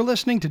McCabe, and you're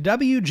listening to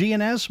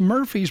WGNS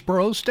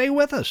Murfreesboro. Stay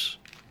with us.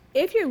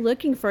 If you're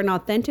looking for an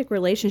authentic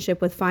relationship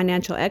with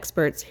financial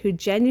experts who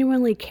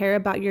genuinely care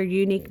about your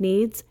unique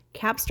needs,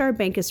 Capstar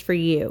Bank is for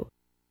you.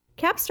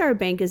 Capstar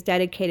Bank is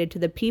dedicated to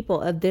the people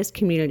of this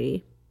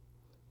community.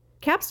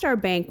 Capstar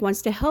Bank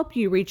wants to help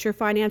you reach your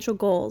financial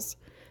goals,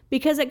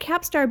 because at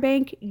Capstar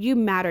Bank, you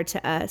matter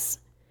to us.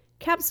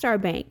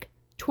 Capstar Bank,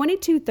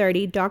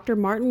 2230 Dr.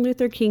 Martin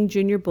Luther King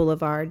Jr.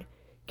 Boulevard,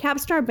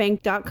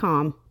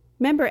 capstarbank.com.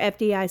 Member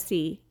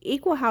FDIC,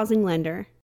 Equal Housing Lender.